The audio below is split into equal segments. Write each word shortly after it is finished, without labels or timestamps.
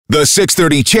The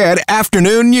 6:30 CHED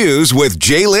Afternoon News with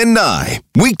Jaylen Nye.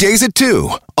 Weekdays at 2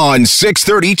 on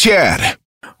 6:30 CHED.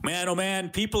 Man, oh man,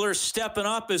 people are stepping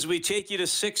up as we take you to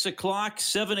 6 o'clock,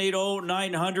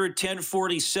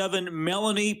 780-900-1047.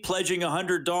 Melanie pledging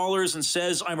 $100 and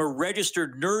says, I'm a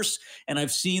registered nurse and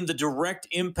I've seen the direct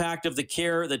impact of the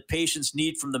care that patients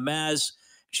need from the Maz.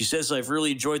 She says, I've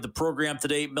really enjoyed the program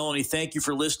today. Melanie, thank you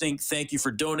for listening. Thank you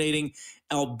for donating.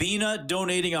 Albina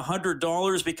donating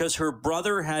 $100 because her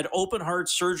brother had open heart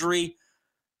surgery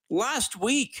last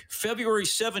week, February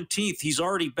 17th. He's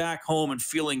already back home and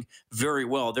feeling very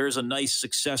well. There's a nice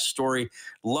success story.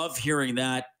 Love hearing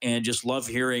that, and just love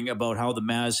hearing about how the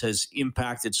Maz has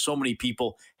impacted so many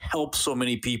people, helped so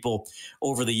many people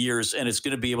over the years, and it's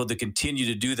going to be able to continue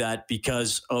to do that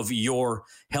because of your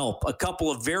help. A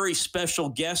couple of very special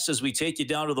guests as we take you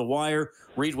down to the wire.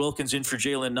 Reed Wilkins in for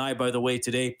Jaylen Nye, by the way,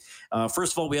 today.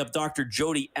 First of all, we have Dr.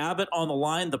 Jody Abbott on the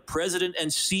line, the president and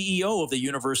CEO of the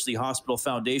University Hospital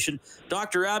Foundation.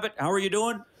 Dr. Abbott, how are you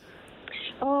doing?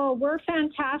 Oh, we're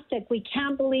fantastic. We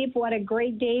can't believe what a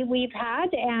great day we've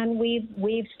had, and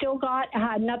we've still got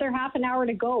another half an hour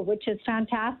to go, which is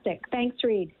fantastic. Thanks,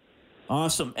 Reed.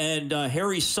 Awesome. And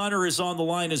Harry Sunner is on the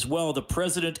line as well, the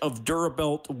president of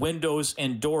Durabelt Windows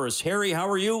and Doors. Harry, how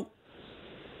are you?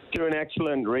 Doing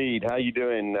excellent, Reed. How you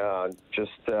doing?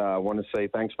 Just want to say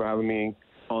thanks for having me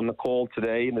on the call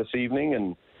today and this evening,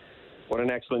 and what an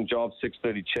excellent job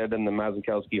 6:30 CHED and the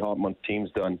Mazankowski Heart Month team's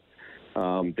done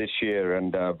this year,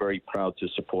 and very proud to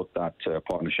support that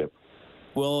partnership.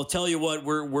 Well, I'll tell you what,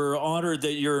 we're honored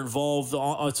that you're involved.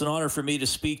 It's an honor for me to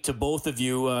speak to both of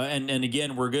you. And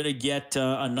again, we're going to get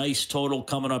a nice total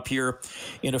coming up here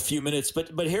in a few minutes.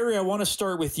 But Harry, I want to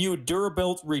start with you.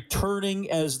 Durabelt returning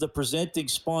as the presenting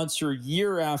sponsor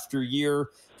year after year.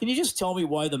 Can you just tell me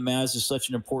why the Maz is such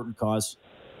an important cause?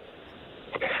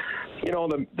 You know,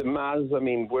 the Maz, I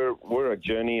mean, we're a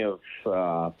journey of,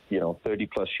 30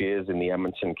 plus years in the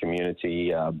Edmonton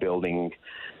community, building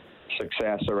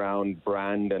success around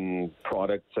brand and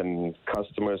products and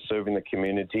customers, serving the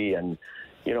community. And,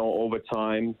 you know, over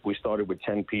time, we started with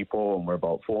 10 people and we're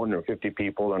about 450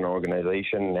 people in our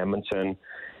organization in Edmonton.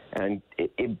 And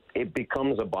it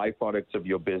becomes a byproduct of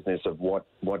your business of what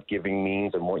giving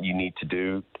means and what you need to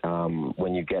do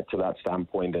when you get to that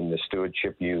standpoint, and the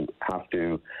stewardship you have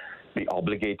to be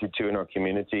obligated to in our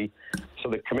community. So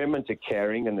the commitment to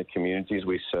caring in the communities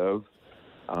we serve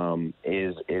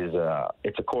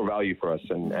it's a core value for us,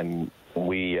 and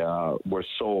we're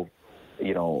so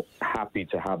happy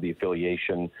to have the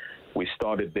affiliation. We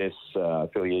started this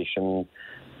affiliation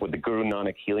with the Guru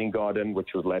Nanak Healing Garden,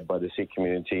 which was led by the Sikh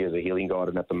community as a healing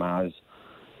garden at the Maz,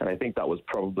 and I think that was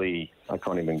probably, I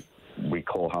can't even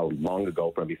recall how long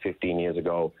ago, probably 15 years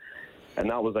ago, and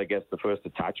that was, I guess, the first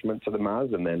attachment to the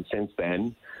Maz. And then since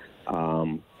then,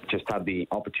 just had the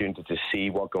opportunity to see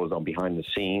what goes on behind the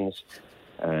scenes,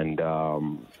 and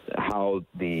how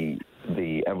the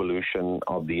evolution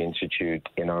of the Institute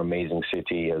in our amazing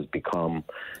city has become,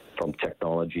 from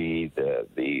technology,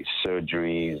 the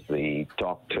surgeries, the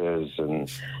doctors, and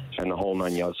the whole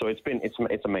nine yards. So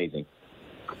it's amazing.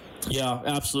 Yeah,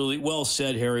 absolutely. Well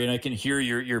said, Harry. And I can hear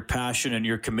your passion and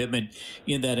your commitment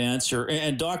in that answer.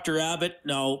 And Dr. Abbott,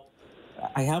 now,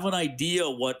 I have an idea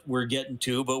what we're getting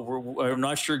to, but I'm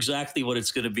not sure exactly what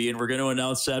it's going to be, and we're going to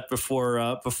announce that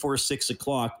before 6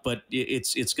 o'clock. But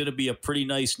it's going to be a pretty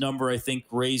nice number, I think,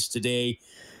 raised today.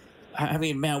 I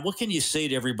mean, man, what can you say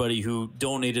to everybody who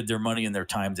donated their money and their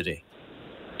time today?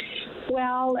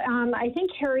 Well, I think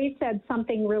Harry said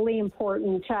something really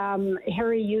important.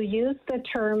 Harry, you used the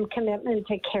term commitment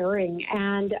to caring,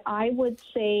 and I would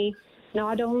say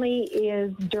not only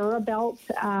is Durabelt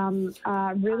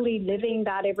really living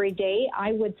that every day,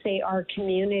 I would say our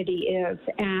community is.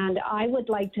 And I would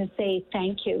like to say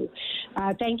thank you.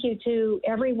 Thank you to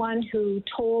everyone who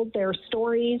told their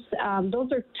stories.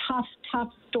 Those are tough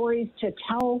stories to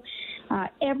tell.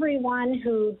 Everyone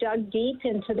who dug deep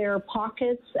into their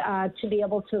pockets to be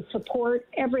able to support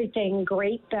everything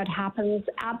great that happens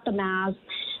at the Maz.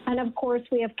 And of course,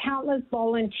 we have countless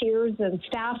volunteers and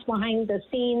staff behind the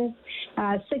scenes.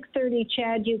 6:30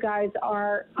 CHED, you guys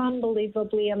are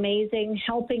unbelievably amazing,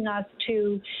 helping us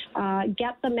to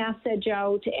get the message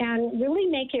out and really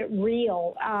make it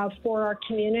real for our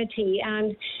community.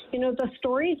 And, you know, the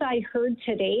stories I heard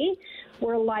today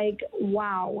were like,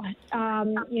 wow.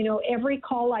 Every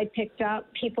call I picked up,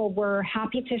 people were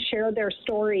happy to share their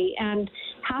story, and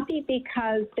happy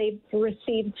because they've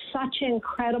received such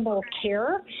incredible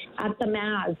care at the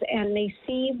Maz, and they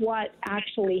see what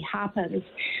actually happens.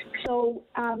 So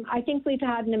I think we've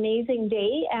had an amazing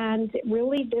day, and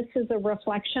really this is a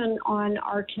reflection on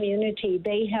our community.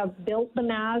 They have built the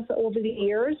Maz over the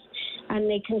years, and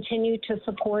they continue to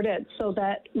support it so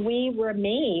that we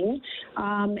remain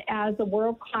as a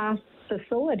world-class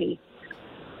facility.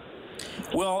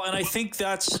 Well, and I think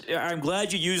I'm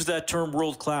glad you used that term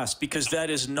world-class, because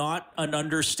that is not an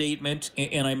understatement.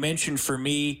 And I mentioned, for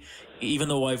me, even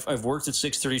though I've worked at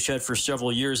 630 CHED for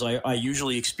several years, I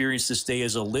usually experience this day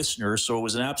as a listener. So it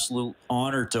was an absolute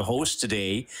honor to host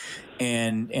today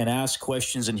and ask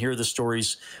questions and hear the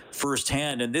stories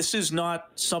firsthand. And this is not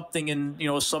something in,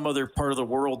 some other part of the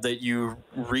world that you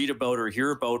read about or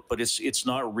hear about, but it's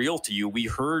not real to you. We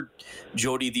heard,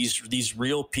 Jody, these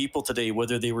real people today,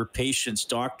 whether they were patients,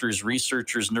 doctors,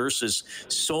 researchers, nurses,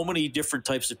 so many different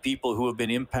types of people who have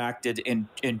been impacted and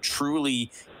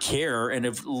truly care,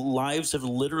 and lives have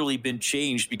literally been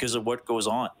changed because of what goes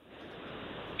on.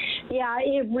 Yeah,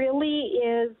 it really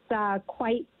is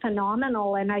quite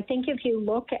phenomenal. And I think if you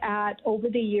look at, over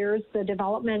the years, the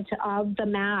development of the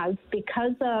Maz,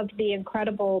 because of the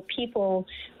incredible people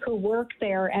who work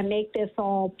there and make this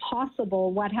all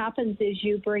possible, what happens is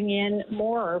you bring in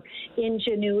more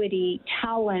ingenuity,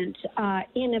 talent,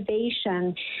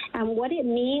 innovation. And what it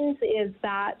means is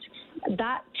that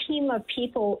team of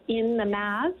people in the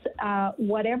Maz,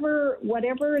 whatever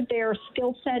their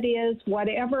skill set is,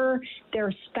 whatever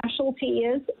their specialty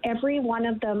is, every one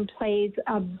of them plays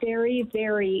a very,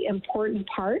 very important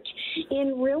part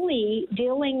in really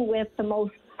dealing with the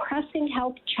most pressing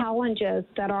health challenges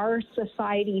that our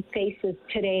society faces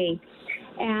today.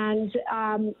 And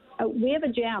we have a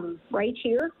gem right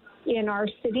here in our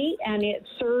city, and it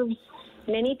serves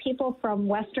many people from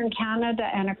Western Canada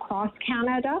and across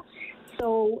Canada.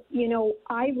 So,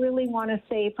 I really want to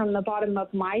say from the bottom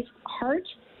of my heart,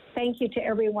 thank you to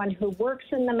everyone who works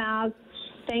in the Maz.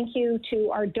 Thank you to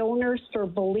our donors for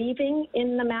believing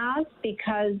in the Maz,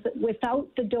 because without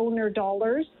the donor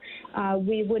dollars,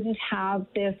 we wouldn't have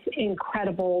this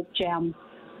incredible gem.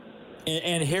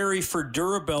 And Harry, for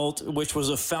Durabelt, which was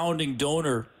a founding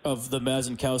donor of the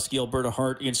Mazankowski Alberta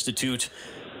Heart Institute,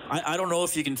 I don't know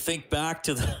if you can think back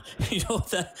to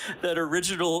that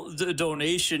original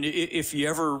donation, if you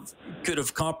ever could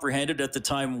have comprehended at the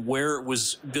time where it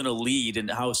was going to lead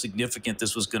and how significant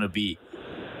this was going to be.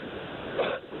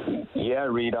 Yeah,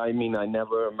 Reed, I mean, I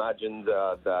never imagined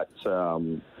that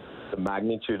the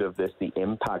magnitude of this, the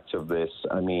impact of this.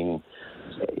 I mean,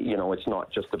 it's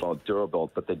not just about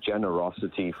Durabelt, but the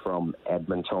generosity from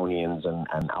Edmontonians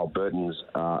and Albertans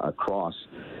across,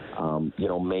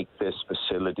 make this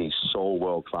facility so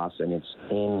world-class, and it's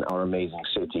in our amazing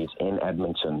city. It's in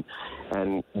Edmonton.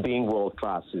 And being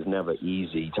world-class is never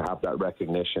easy. To have that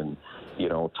recognition,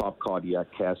 top cardiac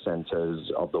care centers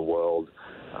of the world,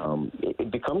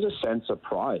 it becomes a sense of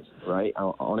pride, right?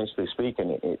 Honestly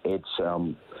speaking, it's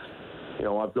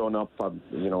I've grown up,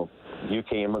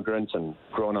 UK immigrant, and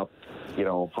grown up,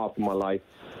 half of my life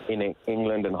in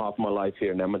England and half of my life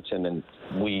here in Edmonton, and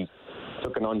we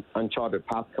took an uncharted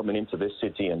path coming into this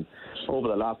city. And over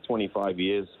the last 25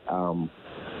 years,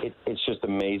 it's just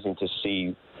amazing to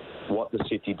see what the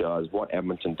city does, what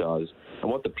Edmonton does, and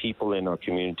what the people in our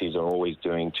communities are always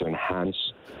doing to enhance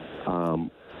our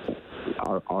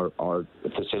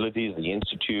facilities, the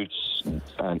institutes,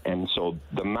 and so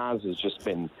the Maz has just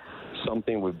been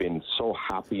something we've been so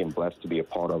happy and blessed to be a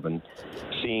part of, and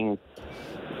seeing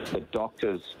the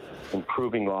doctors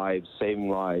improving lives, saving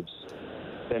lives,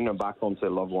 sending them back home to their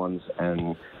loved ones,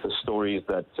 and the stories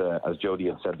that, as Jody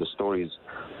had said, the stories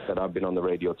that I've been on the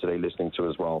radio today listening to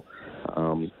as well,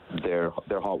 they're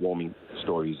heartwarming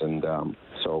stories, and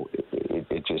so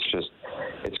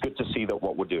it's good to see that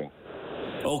what we're doing.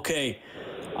 Okay.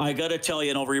 I got to tell you,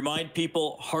 and I'll remind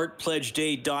people,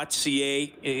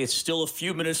 heartpledgeday.ca. It's still a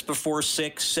few minutes before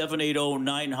 6,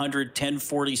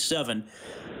 780-900-1047.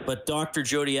 But Dr.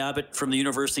 Jody Abbott from the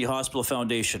University Hospital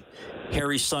Foundation,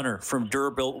 Harry Sunner from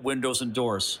Durabelt Windows and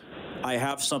Doors. I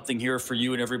have something here for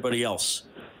you and everybody else.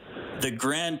 The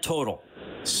grand total,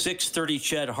 630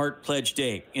 CHED Heart Pledge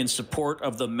Day, in support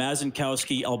of the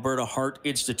Mazankowski Alberta Heart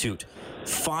Institute,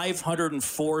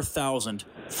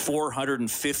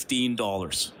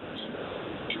 $504,415.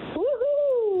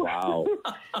 Woohoo! Wow.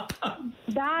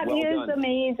 That well is done.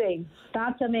 Amazing.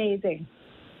 That's amazing.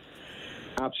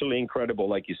 Absolutely incredible,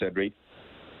 like you said, Reed.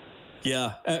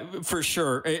 Yeah, for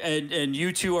sure. And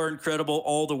you two are incredible.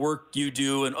 All the work you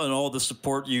do and all the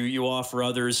support you offer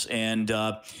others. And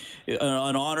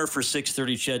an honor for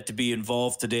 630 Ched to be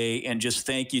involved today. And just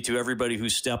thank you to everybody who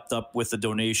stepped up with the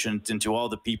donation, and to all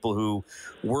the people who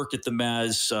work at the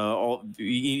Maz,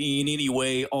 in any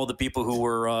way, all the people who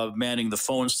were manning the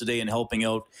phones today and helping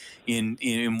out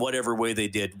in whatever way they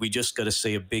did. We just got to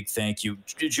say a big thank you.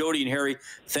 Jody and Harry,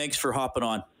 thanks for hopping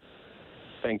on.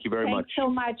 Thank you very much. Thanks so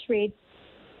much, Reed.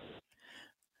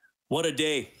 What a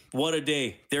day. What a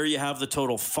day. There you have the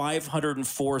total,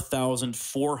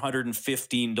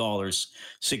 $504,415.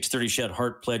 630 Ched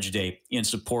Heart Pledge Day in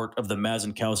support of the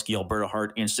Mazankowski Alberta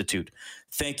Heart Institute.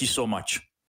 Thank you so much.